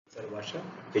Ansar Basha,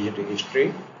 KGT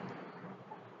History.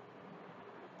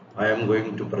 I am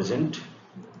going to present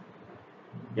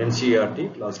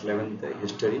NCERT Class 11th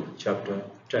History, Chapter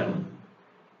 10,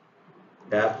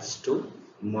 Paths to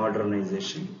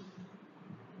Modernization,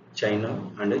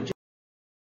 China and Japan.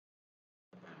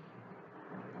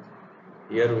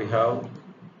 Here we have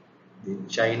the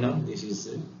China. This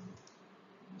is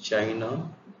China,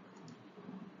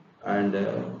 and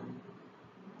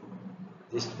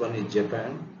this one is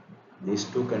Japan. These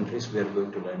two countries we are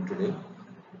going to learn today.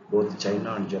 Both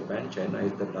China and Japan. China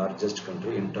is the largest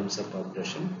country in terms of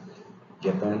population.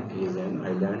 Japan is an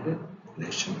island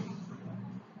nation.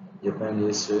 Japan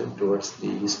is towards the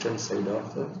eastern side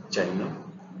of China.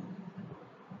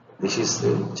 This is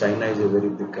China is a very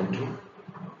big country.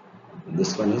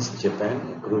 This one is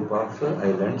Japan, a group of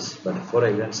islands, but 4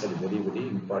 islands are very, very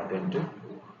important.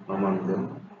 Among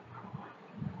them,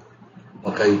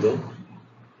 Hokkaido,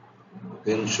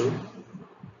 Honshu,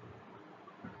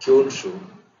 Kyushu,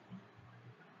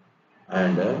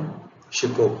 and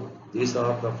Shikoku. These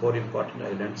are the 4 important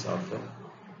islands of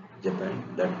Japan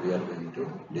that we are going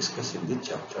to discuss in this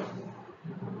chapter.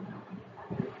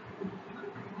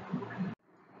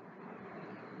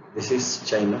 This is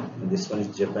China and this one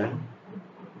is Japan.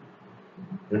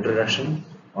 Introduction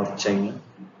of China.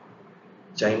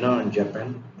 China and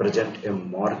Japan present a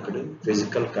marked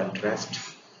physical contrast.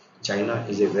 China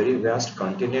is a very vast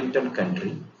continental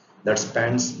country that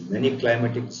spans many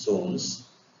climatic zones.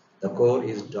 The core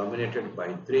is dominated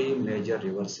by 3 major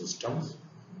river systems: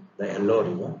 the Yellow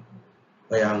River,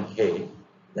 Yangtze,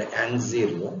 the Yangtze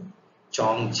River,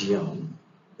 Chongjiang.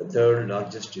 The third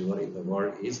largest river in the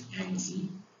world is Yangtze,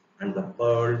 and the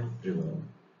Pearl River.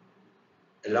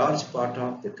 A large part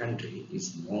of the country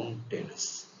is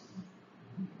mountainous.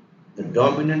 The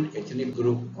dominant ethnic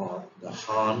group are the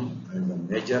Han, and the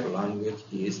major language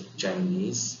is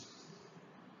Chinese,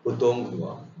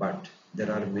 Putonghua, but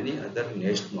there are many other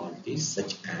nationalities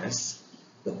such as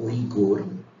the Uyghur,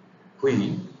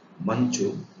 Hui,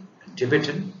 Manchu, and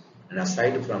Tibetan, and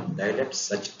aside from dialects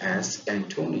such as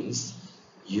Cantonese,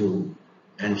 Yu,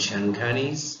 and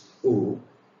Shanghainese, Wu,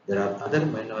 there are other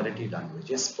minority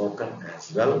languages spoken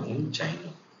as well in China.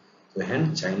 So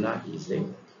hence China is a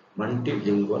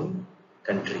multilingual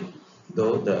country,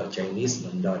 though the Chinese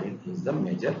Mandarin is the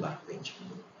major language.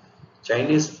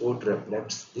 Chinese food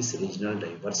reflects this regional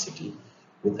diversity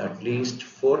with at least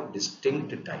 4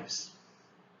 distinct types.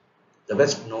 The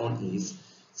best known is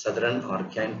Southern or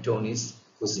Cantonese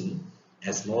cuisine,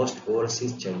 as most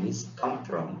overseas Chinese come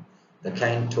from the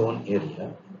Canton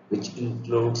area, which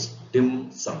includes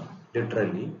dim sum,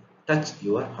 literally touch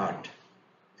your heart,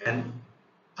 an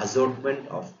assortment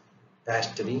of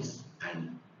pastries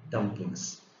and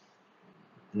dumplings.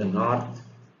 In the north,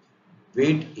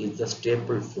 wheat is the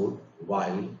staple food,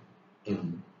 while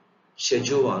in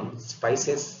Sichuan,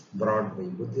 spices brought by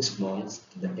Buddhist monks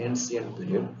in the ancient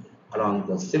period along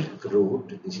the Silk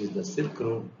Route, this is the Silk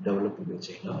Route developed by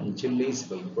China, and chilies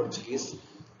by Portuguese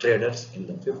traders in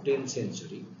the 15th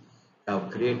century have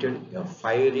created a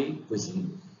fiery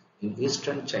cuisine. In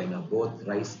eastern China, both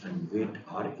rice and wheat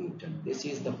are eaten. This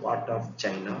is the part of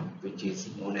China which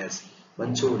is known as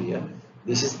Manchuria.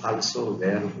 This is also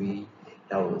where we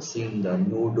have seen the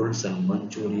noodles and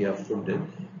Manchuria food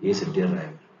is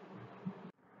derived.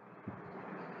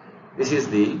 This is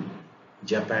the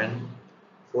Japan.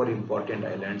 4 important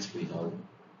islands we have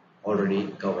already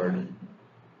covered.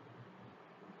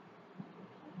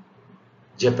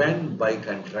 Japan, by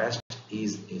contrast,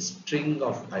 is a string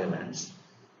of islands.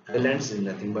 Islands is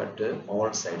nothing but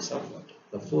all sides of water.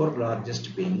 The 4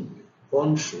 largest being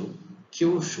Honshu,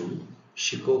 Kyushu,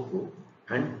 Shikoku,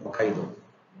 and Hokkaido.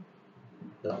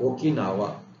 The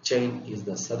Okinawa chain is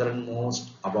the southernmost,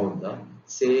 about the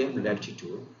same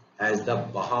latitude as the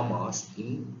Bahamas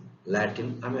in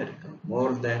Latin America.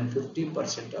 More than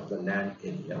 50% of the land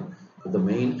area of the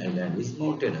main island is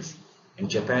mountainous, and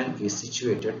Japan is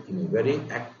situated in a very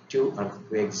active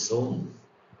earthquake zone.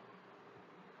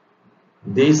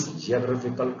 These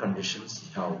geographical conditions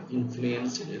have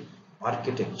influenced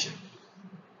architecture.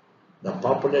 The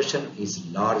population is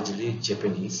largely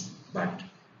Japanese, but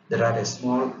there are a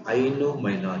small Ainu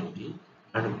minority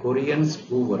and Koreans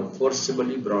who were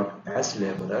forcibly brought as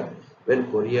laborers when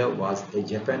Korea was a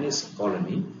Japanese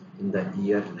colony in the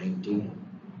year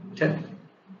 1910.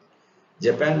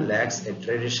 Japan lacks a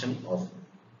tradition of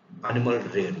animal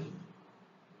rearing.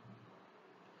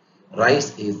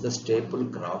 Rice is the staple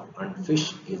crop and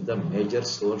fish is the major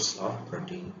source of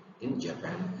protein in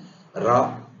Japan.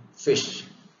 Raw fish,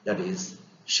 that is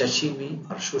sashimi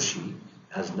or sushi,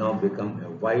 has now become a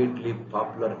widely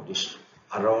popular dish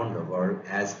around the world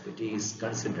as it is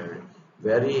considered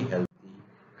very healthy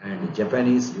and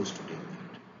Japanese used to take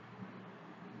it.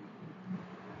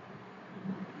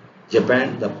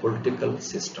 Japan, the political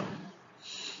system.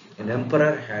 An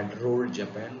emperor had ruled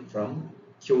Japan from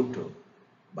Kyoto,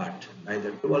 but by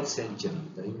the 12th century,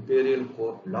 the imperial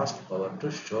court lost power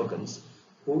to shoguns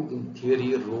who in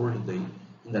theory ruled in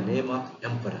the name of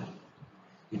emperor.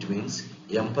 It means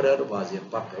emperor was a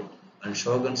puppet and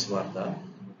shoguns were the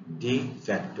de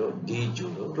facto, de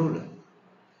jure ruler.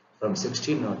 From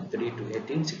 1603 to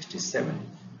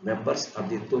 1867, members of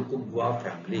the Tokugawa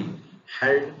family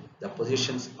held the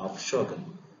positions of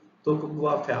shogun.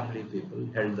 Tokugawa family people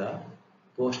held the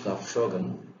post of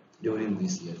shogun during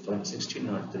this year from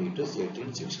 1603 to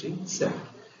 1867.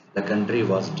 The country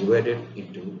was divided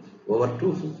into over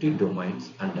 250 domains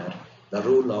under the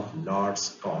rule of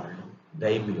lords called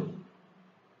daimyo.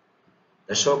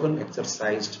 The shogun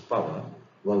exercised power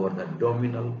over the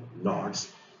dominal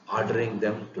lords, ordering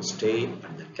them to stay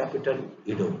at the capital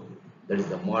Edo, that is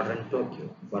the modern Tokyo,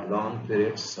 for long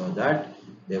periods so that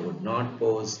they would not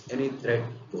pose any threat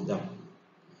to them.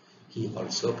 He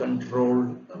also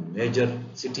controlled the major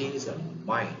cities and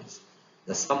mines.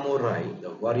 The samurai,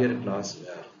 the warrior class,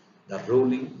 were the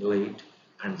ruling elite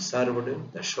and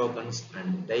served the shoguns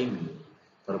and daimyo.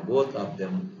 For both of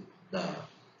them, the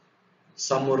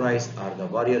samurais are the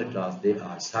warrior class. They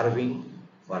are serving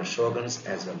for shoguns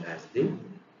as well as the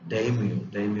daimyo.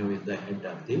 Daimyo is the head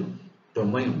of the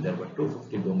domain. There were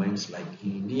 250 domains like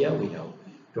in India we have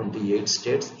 28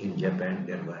 states. In Japan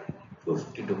there were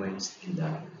 250 domains in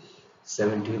the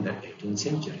 17th and 18th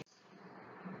century.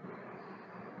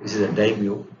 This is a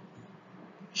daimyo,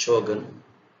 shogun.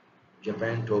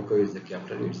 Japan, Tokyo is the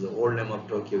capital. It's the old name of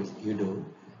Tokyo is Edo.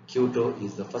 Kyoto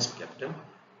is the first capital.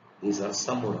 These are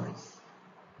samurais.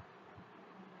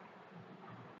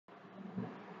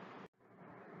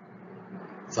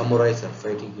 Samurais are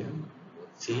fighting here.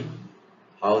 See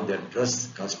how their dress,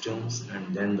 costumes,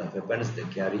 and then the weapons they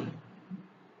carry.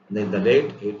 And in the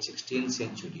late 16th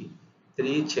century,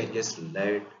 three changes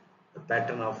led the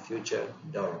pattern of future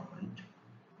development.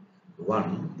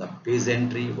 One, the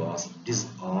peasantry was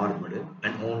disarmed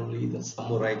and only the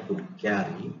samurai could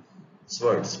carry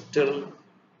swords. Till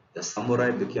the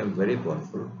samurai became very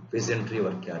powerful, peasantry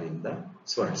were carrying the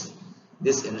swords.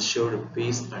 This ensured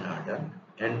peace and order,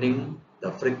 ending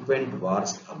the frequent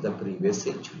wars of the previous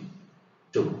century.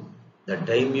 2. The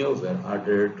daimyo were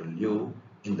ordered to live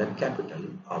in the capital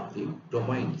of the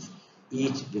domains,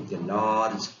 each with a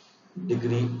large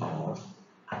degree of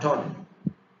autonomy.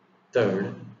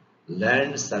 Third,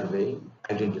 land survey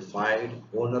identified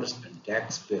owners and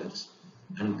taxpayers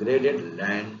and graded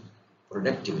land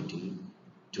productivity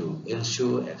to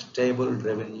ensure a stable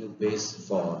revenue base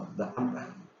for the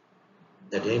empire.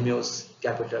 The daimyo's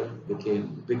capital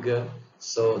became bigger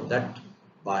so that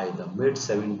by the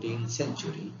mid-17th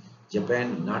century,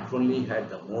 Japan not only had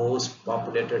the most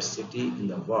populated city in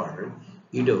the world,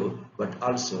 Edo, but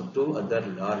also two other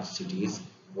large cities,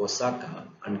 Osaka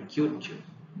and Kyoto,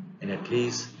 and at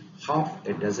least half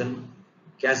a dozen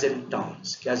castle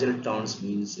towns. Castle towns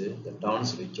means the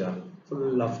towns which are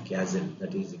full of castle,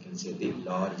 that is you can say the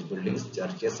large buildings,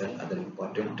 churches and other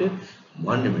important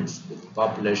monuments with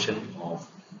population of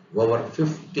over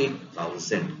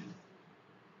 50,000.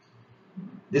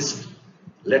 This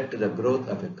led to the growth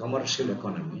of a commercial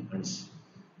economy and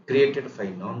created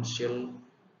financial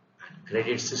and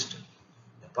credit system.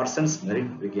 A person's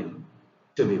merit began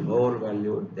to be more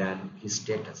valued than his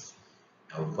status.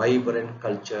 A vibrant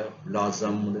culture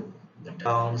blossomed. The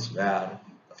towns where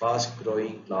the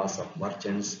fast-growing class of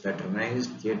merchants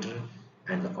patronized theatre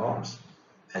and the arts.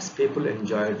 As people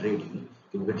enjoyed reading,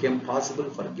 it became possible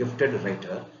for gifted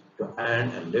writer to earn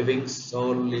a living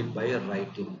solely by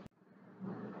writing.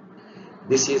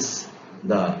 This is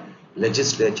the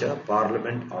legislature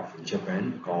parliament of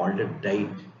Japan called Diet.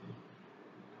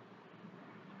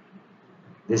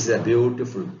 This is a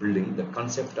beautiful building. The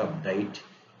concept of Diet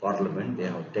parliament they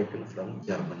have taken from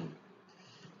Germany.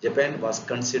 Japan was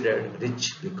considered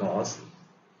rich because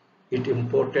it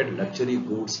imported luxury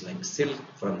goods like silk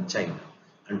from China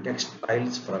and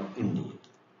textiles from India.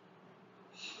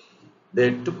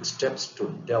 They took steps to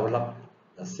develop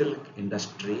the silk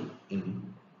industry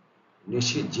in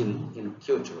Nishijin in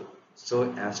Kyoto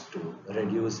so as to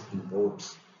reduce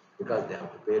imports because they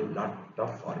have to pay a lot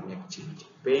of foreign exchange.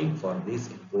 Paying for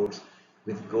these imports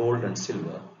with gold and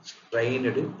silver strained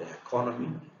the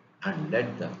economy and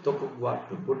led the Tokugawa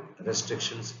to put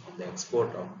restrictions on the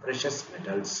export of precious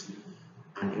metals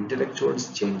and intellectual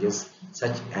changes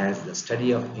such as the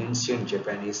study of ancient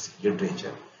Japanese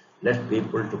literature led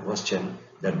people to question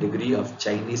the degree of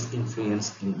Chinese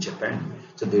influence in Japan.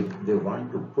 So they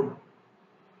want to put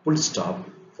full stop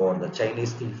for the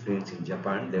Chinese influence in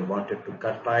Japan. They wanted to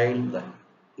curtail the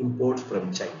imports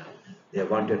from China. They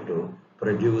wanted to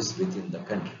produce within the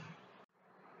country.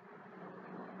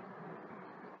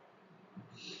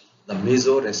 The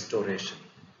Mizo Restoration.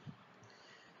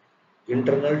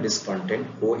 Internal discontent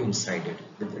coincided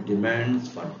with the demands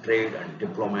for trade and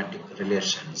diplomatic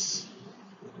relations.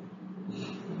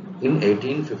 In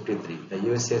 1853, the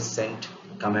USA sent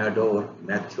Commodore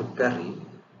Matthew Perry,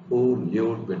 who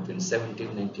lived between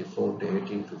 1794 to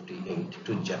 1858,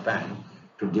 to Japan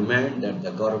to demand that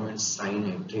the government sign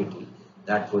a treaty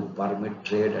that would permit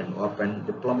trade and open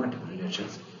diplomatic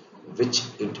relations, which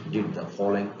it did the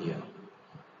following year.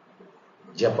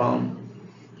 Japan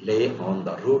lay on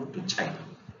the route to China,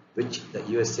 which the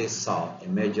USA saw a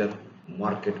major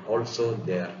market also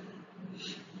there.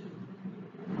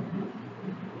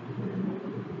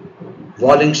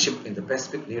 Whaling ship in the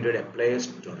Pacific needed a place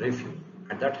to refuel.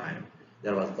 At that time,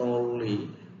 there was only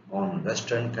one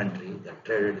Western country that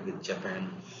traded with Japan,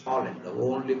 Holland. The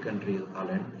only country is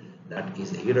Holland, that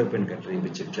is a European country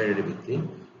which traded with the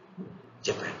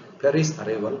Japan. Perry's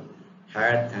arrival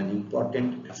had an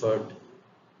important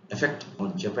effect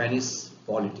on Japanese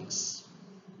politics.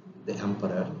 The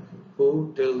emperor,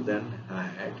 who till then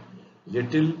had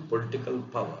little political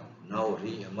power, now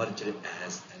re-emerged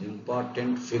as an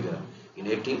important figure in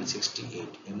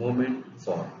 1868, a movement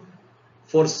for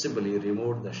forcibly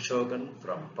removed the shogun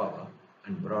from power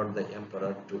and brought the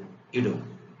emperor to Edo.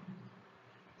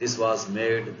 This was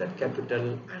made the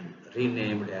capital and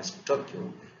renamed as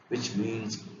Tokyo, which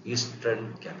means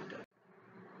Eastern Capital.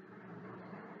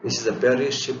 This is a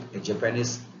Perry ship, a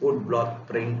Japanese woodblock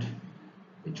print,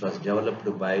 which was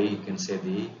developed by, you can say,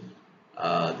 the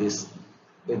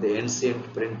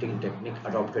ancient printing technique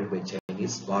adopted by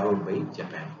Chinese, borrowed by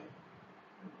Japan.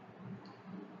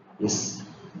 Is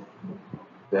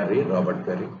Perry, Robert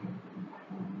Perry.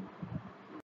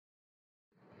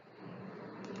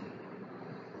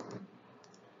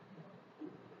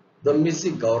 The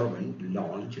Meiji government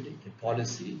launched a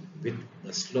policy with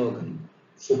the slogan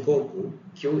Fukoku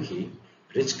Kyuhi,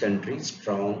 rich country,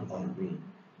 strong or weak.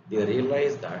 They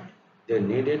realized that they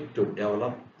needed to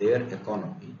develop their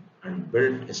economy and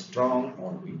build a strong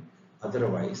army.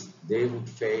 Otherwise, they would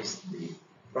face the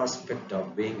prospect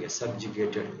of being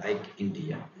subjugated like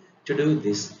India. To do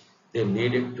this, they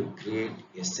needed to create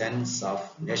a sense of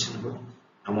nationhood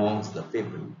amongst the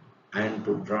people and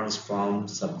to transform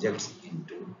subjects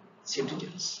into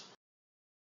citizens.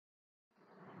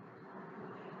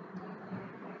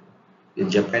 The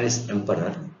Japanese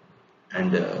emperor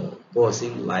and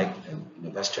posing like in a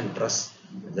Western dress.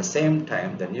 At the same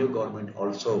time, the new government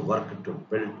also worked to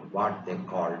build what they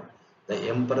called the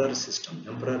emperor system,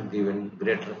 emperor given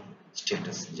greater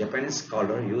status. Japanese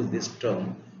scholars use this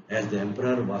term as the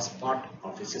emperor was part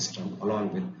of a system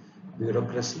along with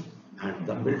bureaucracy and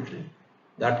the military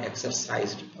that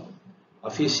exercised power.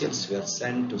 Officials were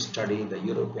sent to study the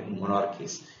European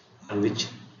monarchies on which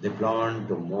they planned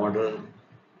to model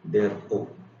their own.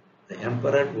 The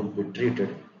emperor would be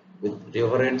treated with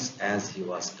reverence as he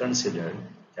was considered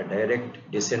a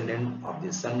direct descendant of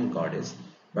the sun goddess,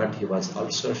 but he was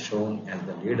also shown as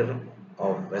the leader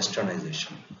of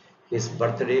westernization. His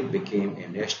birthday became a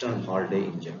national holiday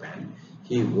in Japan.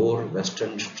 He wore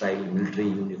Western style military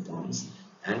uniforms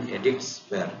and edicts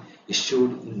were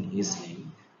issued in his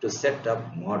name to set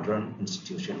up modern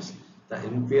institutions. The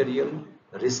imperial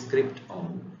rescript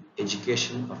on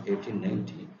education of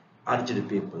 1890 urged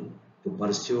people to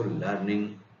pursue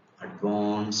learning,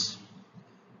 advance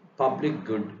public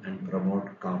good and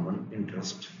promote common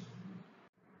interest.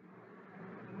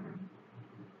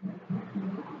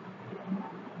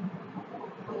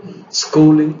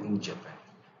 Schooling in Japan.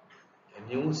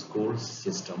 A new school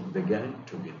system began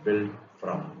to be built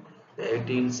from the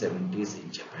 1870s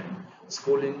in Japan.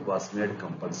 Schooling was made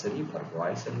compulsory for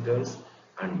boys and girls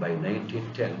and by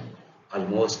 1910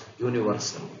 almost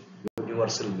universal.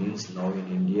 Universal means now in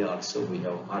India also we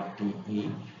have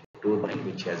RTE 29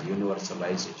 which has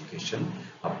universalized education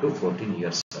up to 14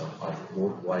 years of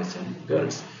both boys and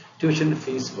girls. Tuition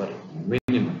fees were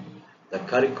minimum. The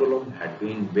curriculum had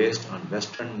been based on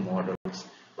Western models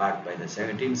backed by the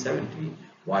 1770s,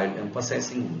 while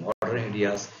emphasizing modern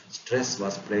ideas, stress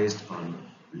was placed on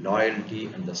loyalty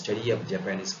and the study of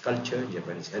Japanese culture,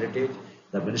 Japanese heritage.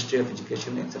 The Ministry of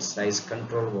Education exercised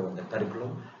control over the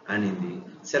curriculum and in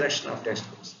the selection of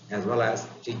textbooks, as well as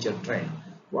teacher training.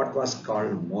 What was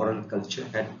called moral culture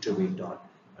had to be taught,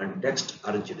 and text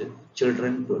urged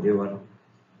children to revere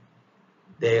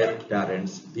their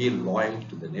parents, be loyal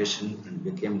to the nation and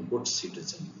became good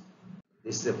citizens.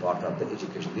 This is a part of the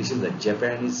education. This is the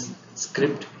Japanese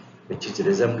script, which is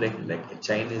resembling like a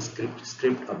Chinese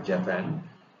script of Japan.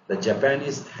 The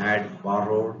Japanese had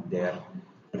borrowed their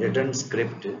written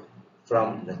script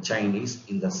from the Chinese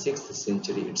in the 6th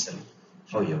century itself.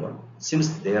 However, since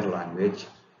their language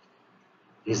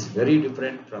is very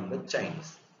different from the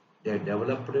Chinese, they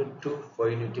developed two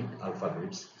phonetic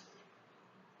alphabets,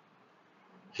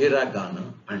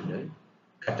 hiragana and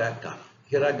katakana.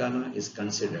 Hiragana is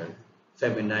considered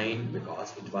feminine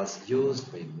because it was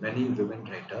used by many women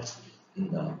writers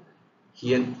in the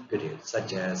Heian period,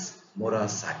 such as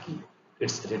Murasaki.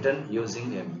 It's written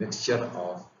using a mixture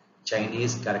of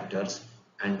Chinese characters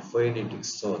and phonetics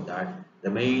so that the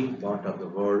main part of the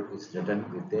word is written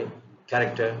with a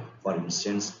character. For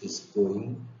instance, is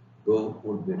going, go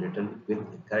would be written with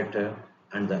the character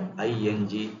and the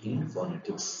ing in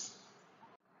phonetics.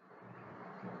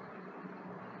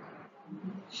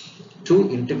 To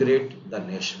integrate the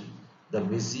nation, the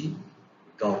Meiji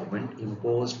government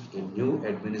imposed a new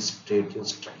administrative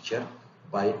structure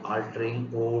by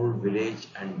altering old village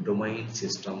and domain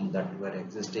systems that were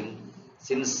existing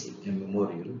since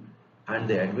immemorial, and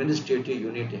the administrative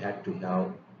unit had to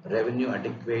have revenue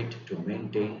adequate to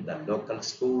maintain the local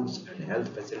schools and health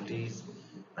facilities,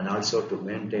 and also to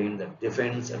maintain the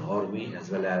defense and army, as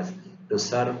well as to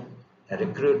serve a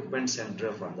recruitment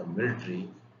center for the military.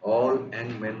 All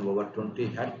young men over 20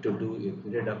 had to do a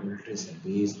period of military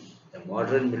service. A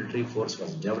modern military force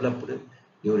was developed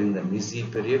during the Meiji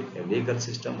period. A legal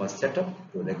system was set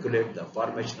up to regulate the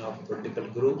formation of political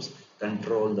groups,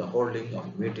 control the holding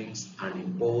of meetings, and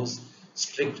impose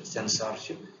strict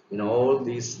censorship. In all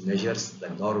these measures, the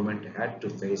government had to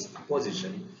face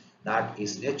opposition that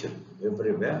is natural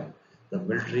everywhere. The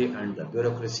military and the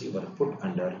bureaucracy were put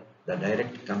under the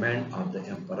direct command of the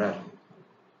emperor.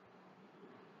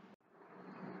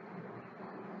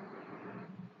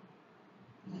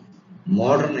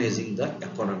 Modernizing the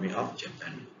economy of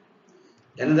Japan.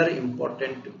 Another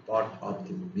important part of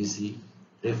the Meiji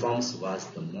reforms was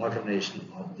the modernization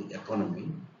of the economy.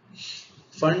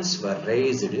 Funds were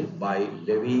raised by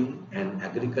levying an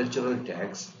agricultural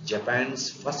tax. Japan's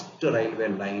first railway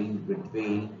line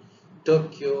between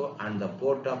Tokyo and the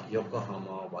port of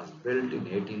Yokohama was built in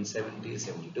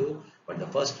 1870-72, but the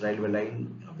first railway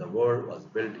line of the world was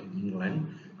built in England,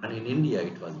 and in India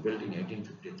it was built in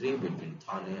 1853 between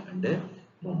Thane and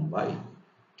Mumbai.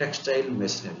 Textile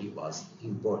machinery was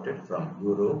imported from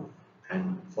Europe,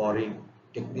 and foreign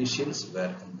technicians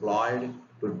were employed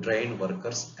to train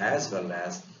workers as well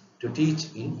as to teach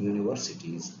in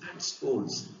universities and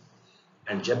schools.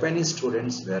 And Japanese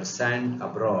students were sent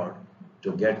abroad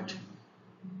to get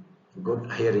good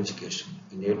higher education.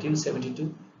 In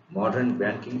 1872, modern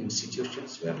banking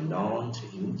institutions were launched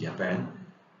in Japan.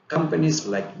 Companies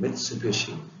like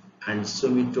Mitsubishi and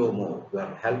Sumitomo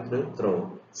were helped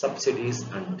through subsidies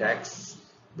and tax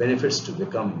benefits to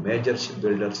become major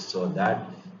shipbuilders so that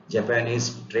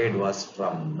Japanese trade was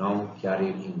from now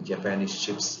carried in Japanese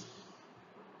ships.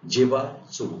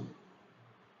 Jibatsu,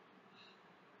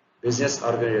 business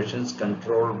organizations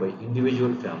controlled by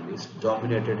individual families,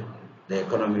 dominated the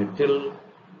economy till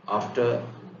after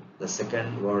the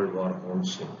Second World War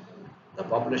also. The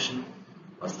population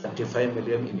was 35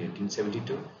 million in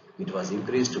 1872. It was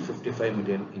increased to 55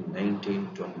 million in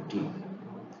 1920.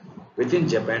 Within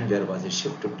Japan, there was a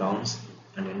shift to towns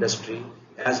and industry.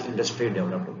 As industry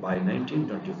developed by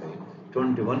 1925,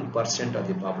 21% of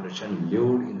the population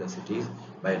lived in the cities.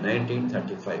 By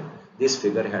 1935, this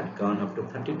figure had gone up to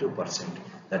 32%,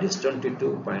 that is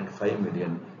 22.5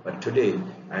 million. But today,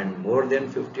 and more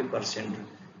than 50%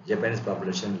 Japanese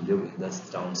population live in the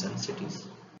towns and cities.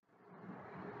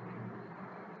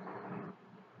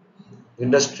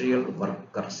 Industrial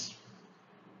workers.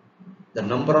 The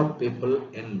number of people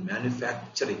in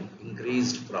manufacturing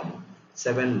increased from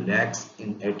 7 lakhs in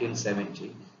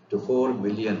 1870 to 4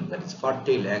 million, that is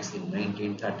 40 lakhs in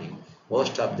 1930.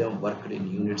 Most of them worked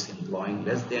in units employing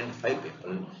less than 5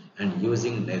 people and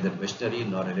using neither machinery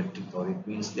nor electric power. It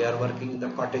means they are working in the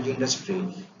cottage industry,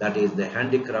 that is the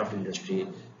handicraft industry,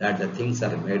 that the things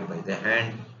are made by the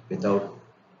hand without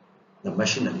the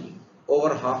machinery.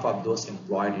 Over half of those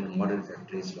employed in modern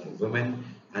factories were women,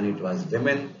 and it was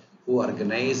women who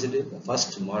organized the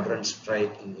first modern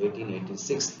strike in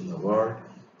 1886 in the world,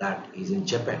 that is in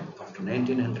Japan. After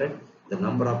 1900, the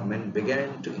number of men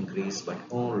began to increase, but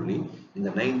only in the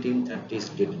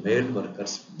 1930s did male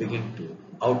workers begin to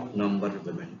outnumber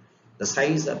women. The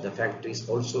size of the factories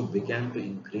also began to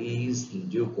increase in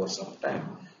due course of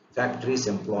time. Factories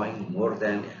employing more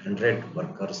than 100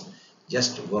 workers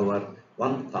just over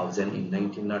 1,000 in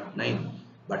 1909,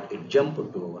 but it jumped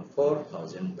to over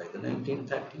 4,000 by the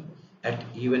 1930. At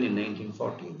even in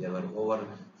 1940, there were over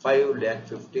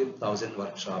 5,50,000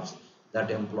 workshops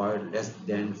that employed less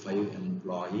than 5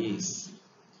 employees.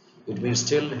 It means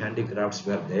still handicrafts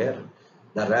were there.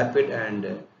 The rapid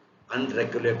and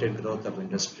unregulated growth of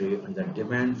industry and the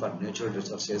demand for natural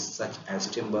resources such as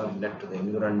timber led to the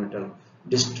environmental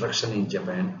destruction in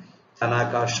Japan.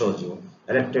 Tanaka Shojo,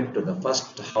 elected to the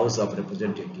first House of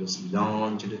Representatives,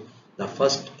 launched the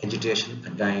first agitation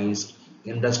against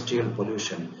industrial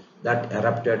pollution that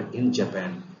erupted in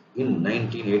Japan in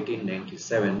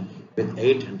 1918-97 with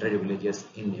 800 villages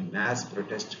in a mass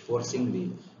protest forcing the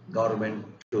government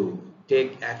to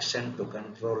take action to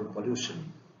control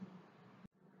pollution.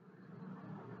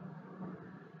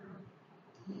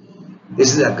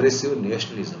 This is aggressive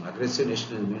nationalism. Aggressive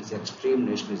nationalism means extreme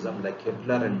nationalism like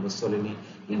Hitler and Mussolini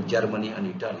in Germany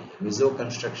and Italy. Mizo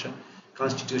construction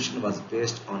constitution was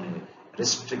based on a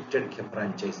restricted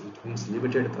franchise. It means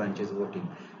limited franchise voting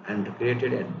and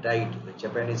created a diet. The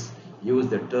Japanese use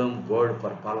the term word for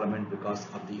parliament because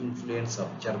of the influence of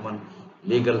German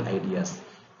legal ideas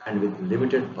and with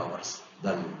limited powers.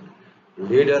 The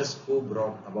leaders who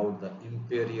brought about the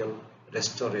imperial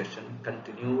restoration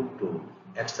continued to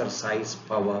exercise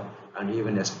power and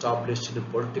even established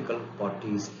political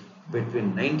parties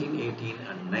between 1918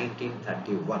 and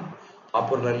 1931.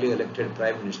 Popularly elected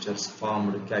prime ministers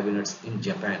formed cabinets in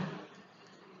Japan.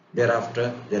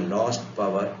 Thereafter, they lost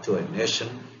power to a nation.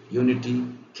 Unity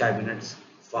cabinets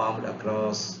formed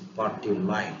across party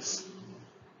lines.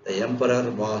 The emperor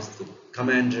was the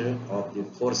commander of the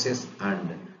forces and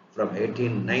from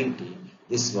 1890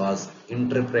 this was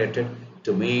interpreted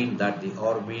to mean that the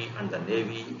army and the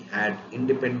navy had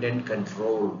independent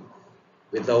control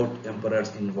without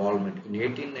emperor's involvement. In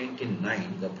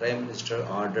 1899, the prime minister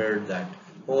ordered that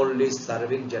only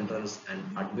serving generals and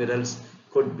admirals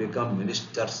could become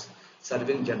ministers.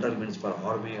 Serving general means for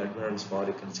army, admirals for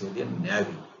you can say the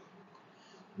navy.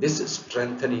 This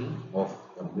strengthening of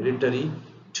the military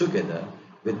together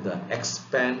with the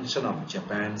expansion of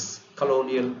Japan's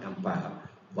colonial empire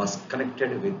was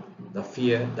connected with the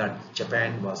fear that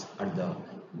Japan was at the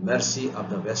mercy of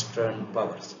the Western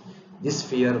powers. This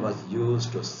fear was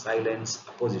used to silence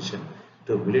opposition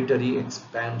to military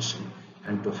expansion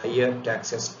and to higher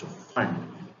taxes to fund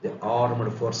the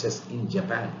armed forces in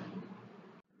Japan.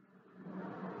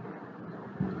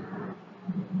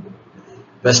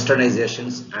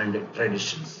 Westernizations and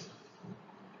traditions.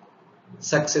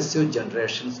 Successive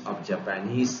generations of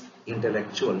Japanese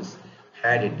intellectuals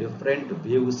had different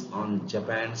views on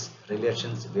Japan's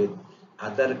relations with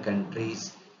other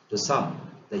countries. To some,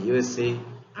 the USA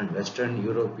and Western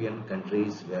European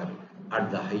countries were at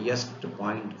the highest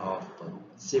point of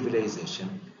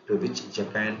civilization to which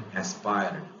Japan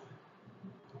aspired.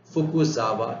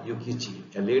 Fukuzawa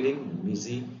Yukichi, a leading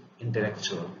Meiji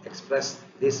intellectual, expressed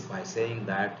this by saying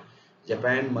that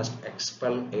Japan must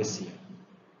expel Asia.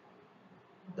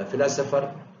 The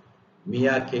philosopher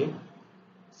Miyake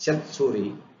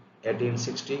Setsuri,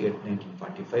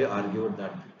 1860-1945, argued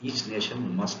that each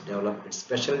nation must develop its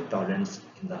special talents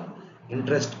in the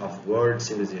interest of world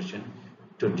civilization.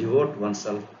 To devote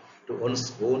oneself to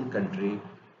one's own country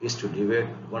is to devote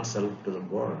oneself to the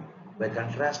world. By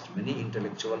contrast, many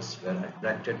intellectuals were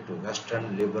attracted to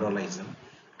Western liberalism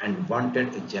and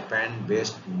wanted a Japan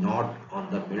based not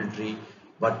on the military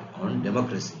but on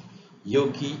democracy.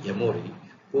 Yuki Emori,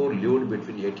 who lived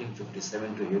between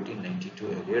 1857 to 1892,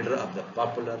 a leader of the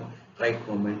popular right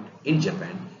movement in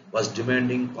Japan, was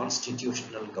demanding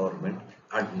constitutional government,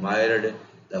 admired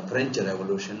the French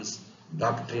Revolution's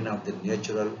doctrine of the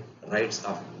natural rights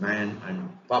of man and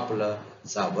popular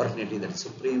sovereignty, that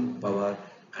supreme power,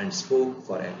 and spoke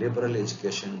for a liberal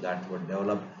education that would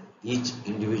develop each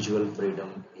individual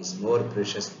freedom is more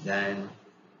precious than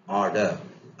order.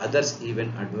 Others even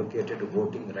advocated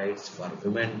voting rights for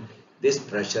women. This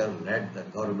pressure led the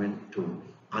government to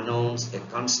announce a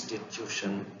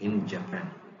constitution in Japan.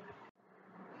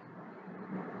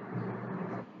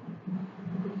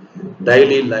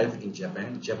 Daily life in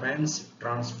Japan. Japan's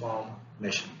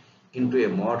transformation into a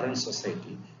modern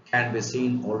society can be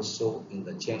seen also in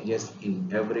the changes in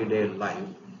everyday life.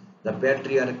 The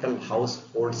patriarchal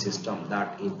household system,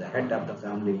 that is the head of the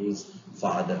family is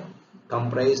father,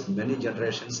 comprised many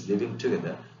generations living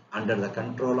together under the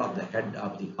control of the head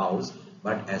of the house.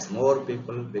 But as more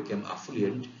people became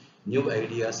affluent, new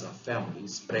ideas of family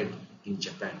spread in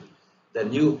Japan. The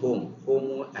new home,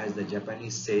 homo as the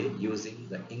Japanese say using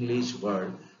the English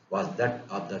word, was that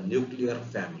of the nuclear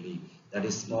family, that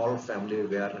is small family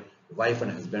where wife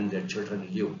and husband, their children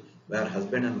live, where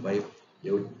husband and wife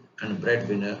lived and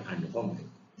breadwinner and homemaker.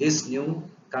 This new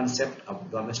concept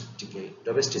of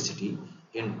domesticity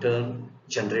in turn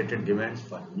generated demands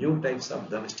for new types of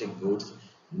domestic goods,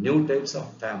 new types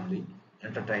of family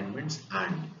entertainments,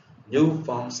 and new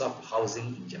forms of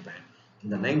housing in Japan. In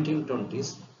the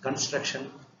 1920s, construction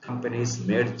companies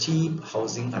made cheap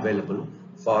housing available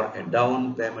for a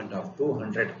down payment of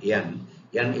 200 yen.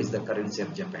 Yen is the currency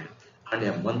of Japan, and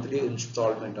a monthly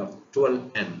installment of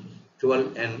 12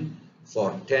 yen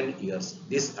for 10 years.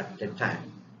 This at a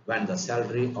time when the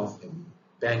salary of a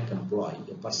bank employee,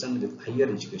 a person with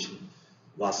higher education,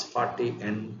 was 40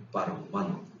 yen per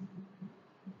month.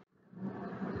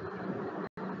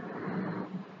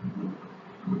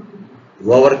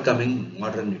 Overcoming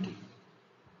modernity.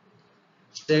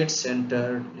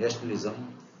 State-centered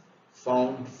nationalism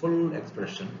found full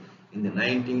expression in the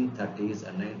 1930s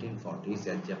and 1940s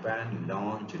as Japan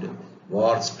launched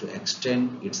wars to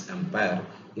extend its empire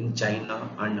in China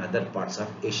and other parts of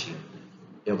Asia.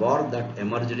 A war that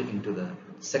emerged into the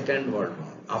Second World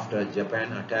War after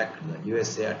Japan attacked the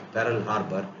USA at Pearl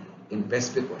Harbor in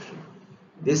Pacific Ocean.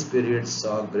 This period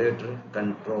saw greater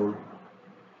control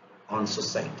on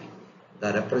society.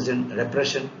 The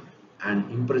repression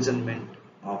and imprisonment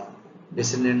of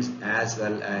dissidents as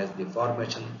well as the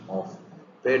formation of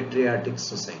patriotic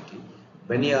society,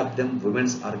 many of them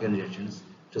women's organizations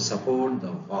to support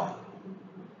the war.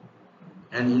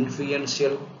 An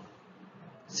influential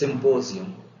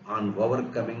symposium on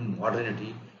overcoming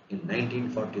modernity in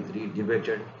 1943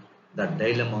 debated the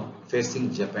dilemma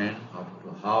facing Japan of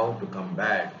how to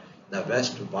combat the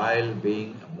West while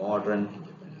being a modern in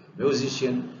Japan. A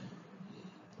musician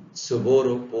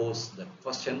Subaru posed the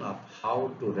question of how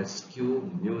to rescue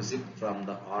music from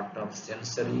the art of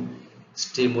sensory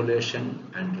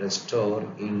stimulation and restore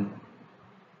it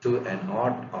to an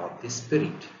art of the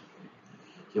spirit.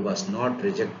 He was not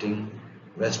rejecting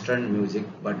Western music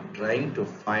but trying to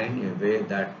find a way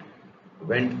that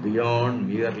went beyond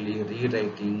merely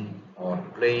rewriting or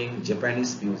playing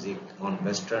Japanese music on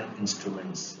Western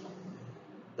instruments.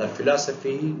 The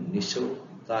philosophy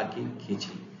Nishotaki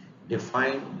Kichi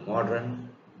defined modern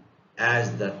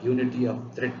as the unity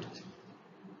of thread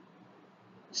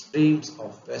streams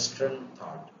of Western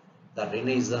thought, the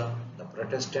Renaissance, the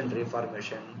Protestant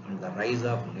Reformation, and the rise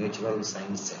of natural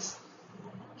sciences.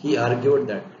 He argued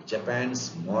that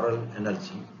Japan's moral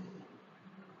energy,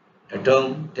 a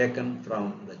term taken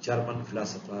from the German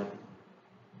philosopher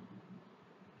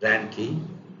Ranke,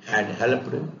 had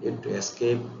helped it to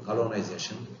escape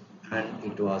colonization, and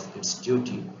it was its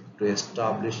duty to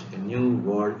establish a new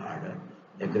world order,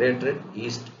 a greater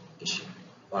East Asia.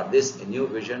 For this, a new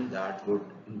vision that would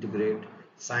integrate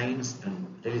science and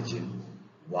religion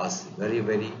was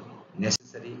very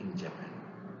necessary in Japan.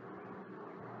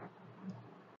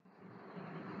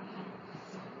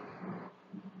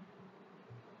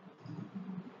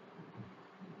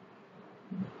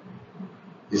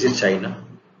 This is China.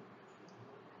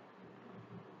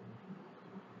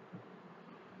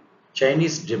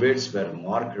 Chinese debates were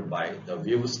marked by the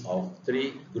views of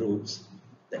three groups: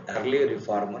 the early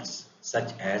reformers,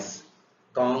 such as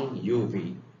Kong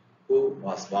Yu who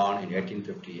was born in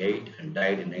 1858 and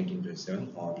died in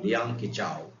 1927, or Liang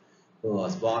Qichao, who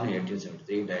was born in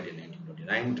 1873, died in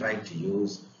 1929, tried to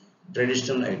use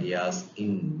traditional ideas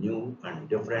in new and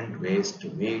different ways to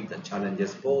meet the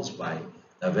challenges posed by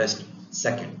the West.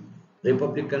 Second,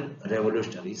 Republican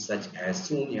revolutionaries such as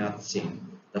Sun Yat-sen,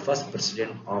 the first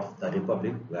president of the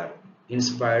Republic, were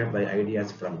inspired by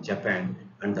ideas from Japan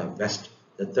and the West.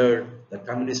 The third, the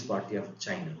Communist Party of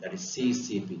China, that is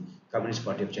CCP, Communist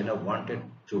Party of China, wanted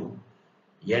to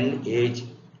end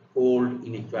age-old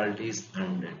inequalities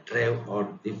and drive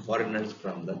out the foreigners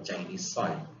from the Chinese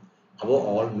soil. Above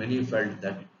all, many felt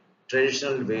that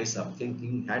traditional ways of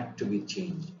thinking had to be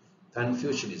changed.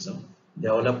 Confucianism,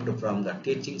 developed from the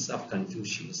teachings of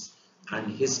Confucius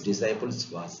and his disciples,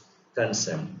 was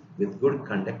concerned with good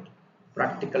conduct,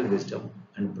 practical wisdom,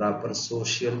 and proper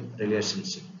social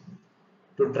relationship.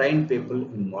 To train people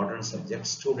in modern subjects,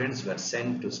 students were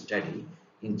sent to study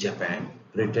in Japan,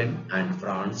 Britain, and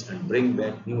France and bring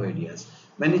back new ideas.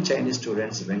 Many Chinese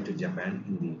students went to Japan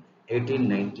in the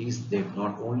 1890s. They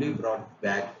not only brought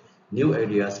back new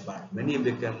ideas, but many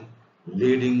became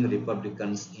leading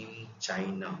Republicans in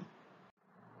China.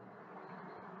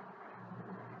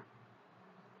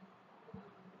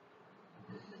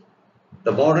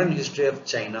 The modern history of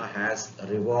China has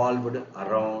revolved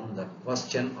around the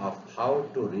question of how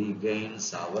to regain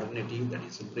sovereignty, that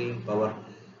is supreme power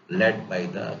led by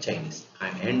the Chinese,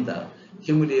 and end the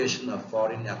humiliation of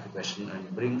foreign occupation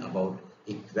and bring about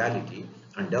equality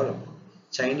and development.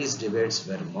 Chinese debates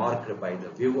were marked by the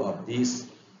view of these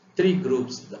Three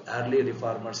groups, the early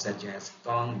reformers such as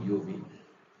Kang Yuvi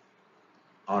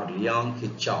or Liang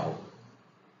Hichao,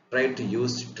 tried to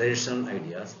use traditional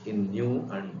ideas in new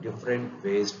and different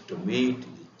ways to meet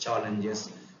the challenges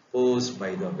posed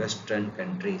by the Western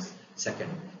countries. Second,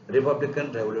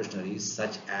 Republican revolutionaries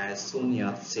such as Sun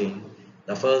Yat-sen,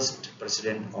 the first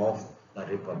president of the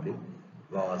Republic,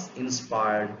 was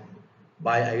inspired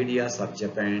by ideas of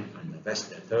Japan and the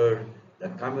West. Third, the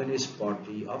Communist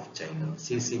Party of China,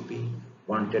 CCP,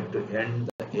 wanted to end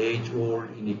the age-old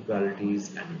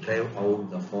inequalities and drive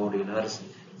out the foreigners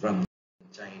from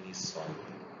Chinese soil.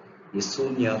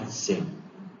 Sun Yat-sen,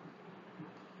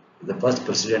 the first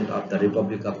president of the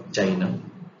Republic of China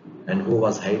and who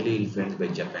was highly influenced by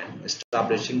Japan,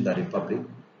 establishing the republic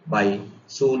by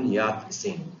Sun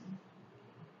Yat-sen.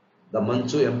 The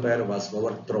Manchu Empire was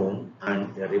overthrown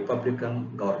and a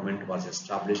republican government was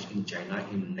established in China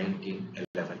in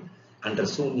 1911 under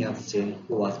Sun Yat-sen,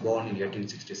 who was born in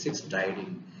 1866, died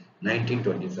in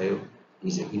 1925,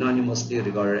 is unanimously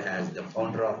regarded as the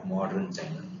founder of modern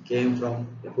China. He came from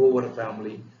a poor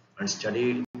family and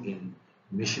studied in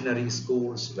missionary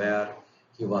schools where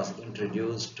he was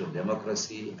introduced to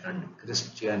democracy and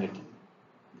Christianity.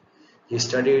 He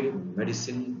studied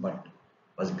medicine but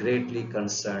was greatly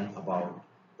concerned about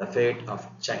the fate of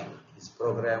China. His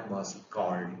program was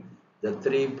called the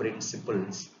Three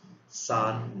Principles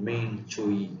San Min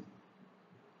Chui.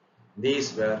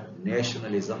 These were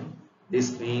nationalism.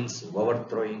 This means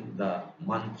overthrowing the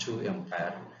Manchu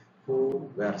Empire, who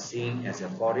were seen as a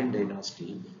foreign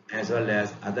dynasty as well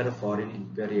as other foreign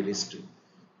imperialist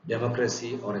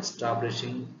democracy or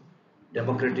establishing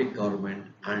democratic government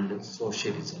and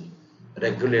socialism,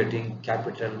 regulating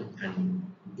capital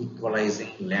and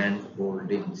equalizing land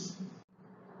holdings.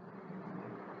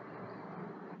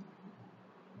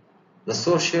 The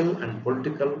social and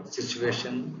political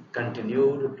situation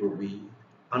continued to be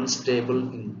unstable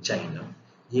in China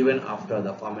even after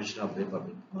the formation of the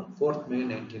Republic. On 4th May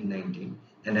 1919,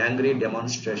 an angry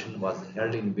demonstration was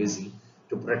held in Beijing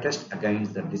to protest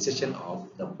against the decision of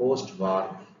the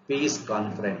post-war peace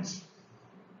conference.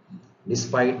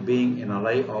 Despite being an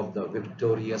ally of the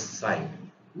victorious side,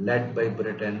 led by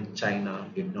Britain, China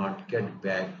did not get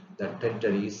back the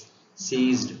territories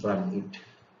seized from it.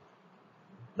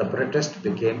 The protest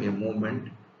became a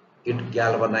movement. It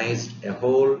galvanized a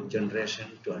whole generation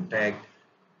to attack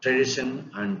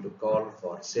tradition and to call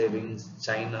for saving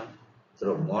China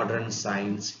through modern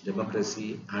science,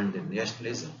 democracy, and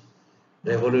nationalism.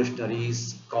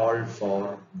 Revolutionaries called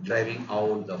for driving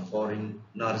out the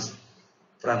foreigners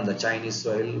from the Chinese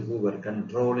soil who were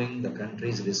controlling the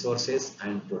country's resources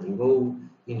and to remove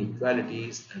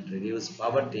inequalities and reduce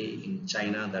poverty in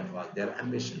China. That was their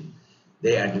ambition.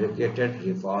 They advocated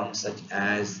reforms such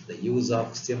as the use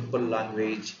of simple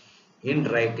language in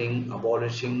writing,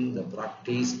 abolishing the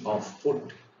practice of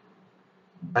foot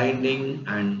binding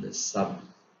and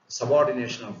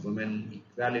subordination of women,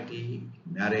 equality,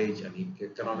 marriage and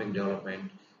economic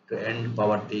development to end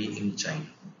poverty in China.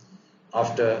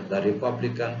 After the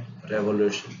Republican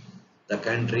Revolution, the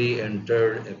country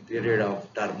entered a period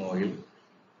of turmoil.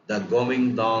 The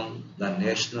Kuomintang, the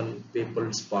National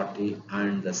People's Party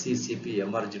and the CCP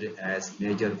emerged as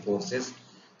major forces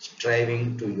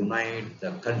striving to unite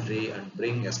the country and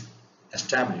bring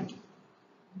stability.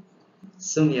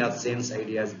 Sun Yat-sen's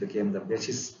ideas became the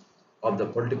basis of the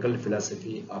political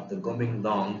philosophy of the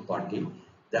Kuomintang party.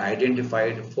 They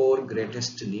identified four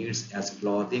greatest needs as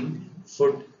clothing,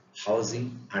 food,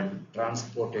 housing and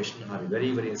transportation are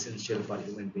very essential for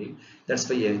human being. That's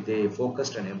why they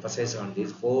focused and emphasized on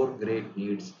these four great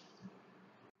needs.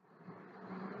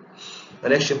 The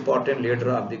next important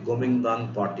leader of the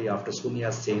Kuomintang party after Sun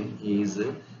Yat-sen is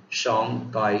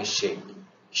Chiang Kai-shek.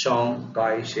 Chiang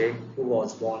Kai-shek, who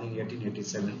was born in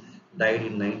 1887, died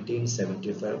in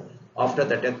 1975. After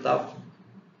the death of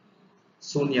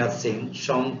Sun Yat-sen,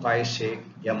 Chiang Kai-shek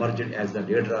emerged as the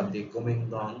leader of the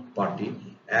Kuomintang party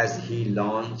as he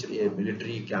launched a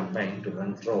military campaign to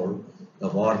control the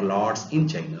warlords in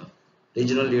China,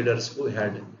 regional leaders who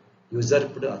had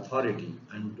usurped authority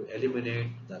and to eliminate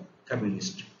the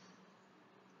communists.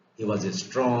 He was a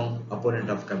strong opponent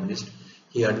of communists.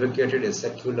 He advocated a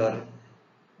secular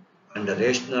and a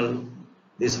rational,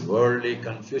 this worldly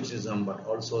Confucianism, but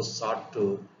also sought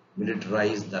to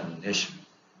militarize the nation.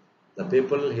 The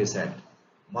people, he said,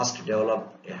 must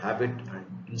develop a habit and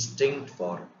instinct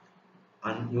for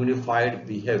unified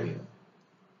behavior.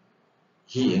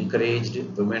 He encouraged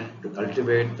women to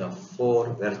cultivate the four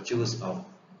virtues of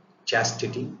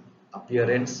chastity,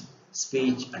 appearance,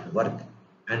 speech, and work,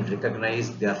 and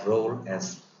recognize their role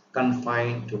as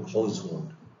confined to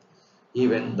household.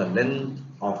 Even the length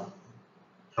of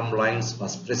drumlines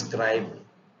was prescribed.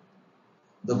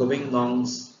 The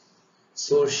Gomindang's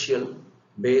social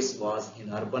base was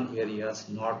in urban areas,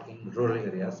 not in rural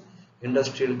areas.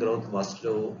 Industrial growth was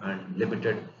slow and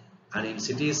limited, and in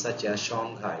cities such as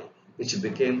Shanghai, which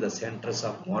became the centers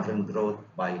of modern growth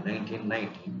by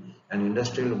 1990, an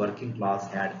industrial working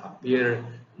class had appeared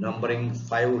numbering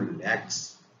 5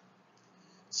 lakhs.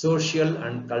 Social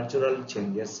and cultural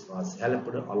changes was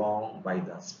helped along by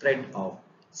the spread of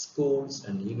schools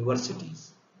and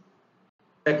universities.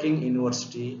 Peking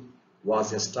University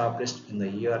was established in the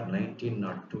year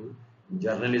 1902.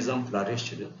 Journalism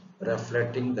flourished,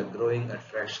 reflecting the growing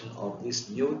attraction of this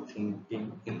new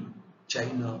thinking in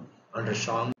China under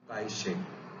Chiang Kai-shek.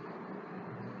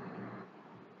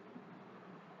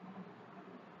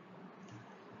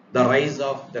 The rise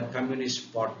of the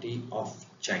Communist Party of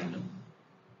China.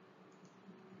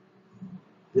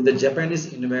 With the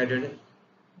Japanese invaded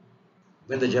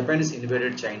When the Japanese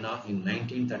invaded China in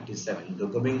 1937, the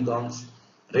Kuomintangs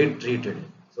retreated.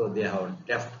 So they were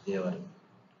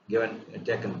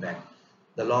taken back.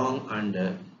 The long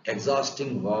and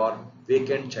exhausting war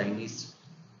weakened Chinese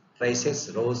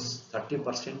prices rose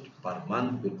 30% per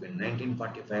month between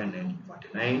 1945 and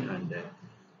 1949 and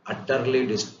utterly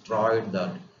destroyed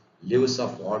the lives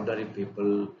of ordinary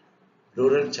people.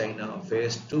 Rural China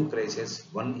faced two crises,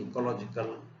 one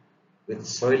ecological with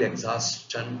soil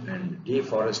exhaustion and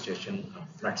deforestation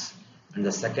and floods, and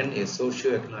the second a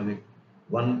socio-economic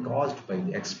one caused by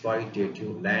the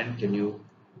exploitative land tenure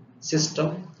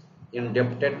system,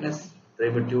 indebtedness,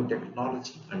 primitive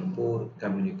technology, and poor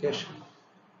communication.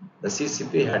 The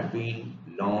CCP had been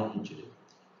launched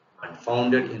and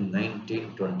founded in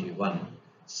 1921,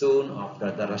 soon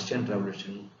after the Russian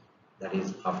Revolution, that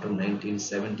is after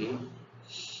 1970.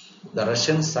 The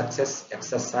Russian success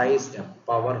exercised a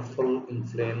powerful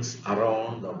influence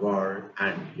around the world,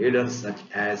 and leaders such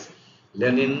as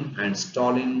Lenin and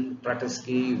Stalin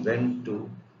Trotsky went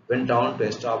on to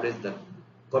establish the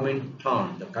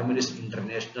Comintern, the Communist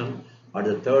International, or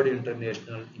the Third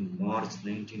International in March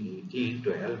 1918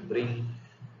 to help bring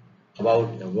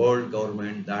about a world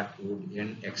government that would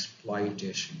end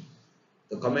exploitation.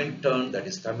 The Comintern, that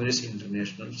is Communist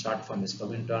International, short form is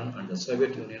Comintern, and the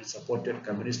Soviet Union supported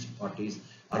communist parties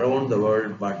around the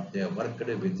world, but they worked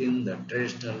within the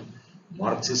traditional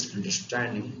Marxist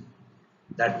understanding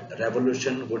that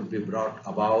revolution would be brought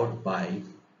about by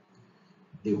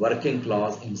the working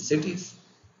class in cities.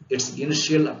 Its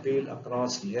initial appeal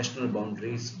across national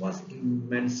boundaries was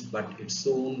immense, but it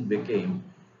soon became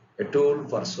a tool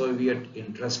for Soviet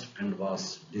interest and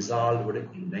was dissolved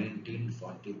in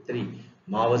 1943.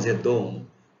 Mao Zedong,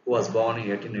 who was born in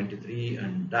 1893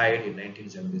 and died in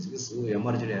 1976, who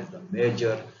emerged as the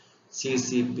major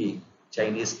CCP,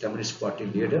 Chinese Communist Party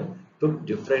leader, took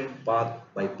different path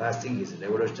by passing his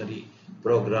revolutionary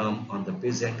program on the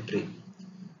peasantry.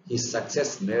 His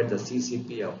success made the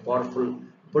CCP a powerful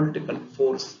political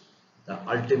force that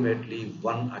ultimately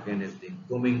won against the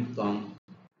Kuomintang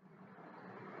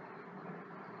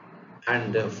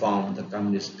and formed the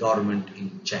communist government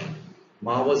in China.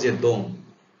 Mao Zedong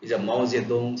is a Mao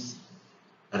Zedong's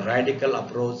radical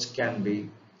approach can be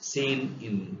seen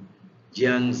in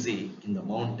Jiangxi in the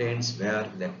mountains where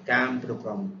they camped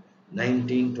from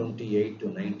 1928 to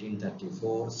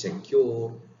 1934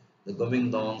 secure the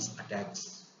Kuomintang's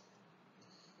attacks.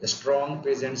 A strong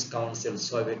peasants' council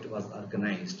Soviet was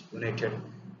organized, united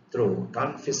through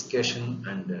confiscation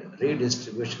and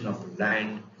redistribution of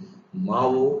land.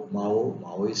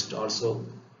 Maoist also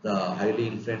the highly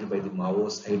influenced by the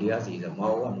Mao's ideas. He is a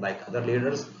Mao, unlike other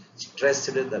leaders,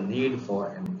 stressed the need for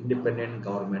an independent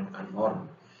government and norm.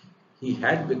 He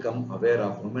had become aware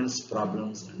of women's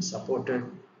problems and supported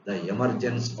the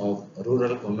emergence of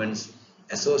rural women's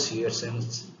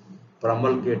associations,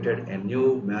 promulgated a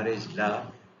new marriage law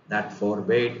that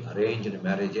forbade arranged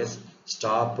marriages,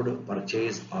 stopped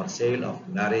purchase or sale of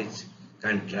marriage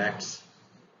contracts,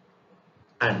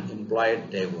 and employed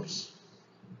divorce.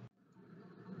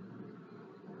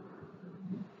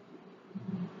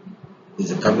 Is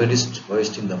a communist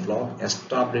hoisting the flag,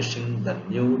 establishing the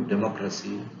new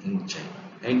democracy in China.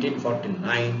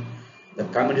 1949, the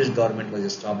communist government was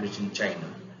established in China.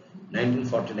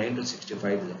 1949 to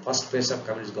 65 is the first phase of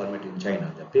communist government in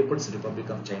China. The People's Republic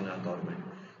of China government.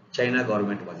 China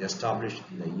government was established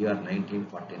in the year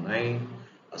 1949.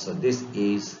 So this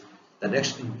is the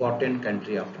next important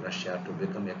country after Russia to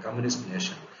become a communist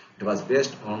nation. It was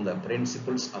based on the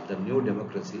principles of the new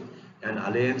democracy, an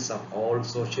alliance of all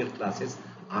social classes,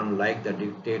 unlike the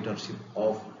dictatorship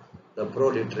of the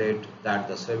proletariat that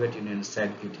the Soviet Union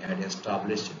said it had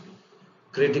established.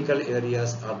 Critical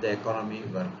areas of the economy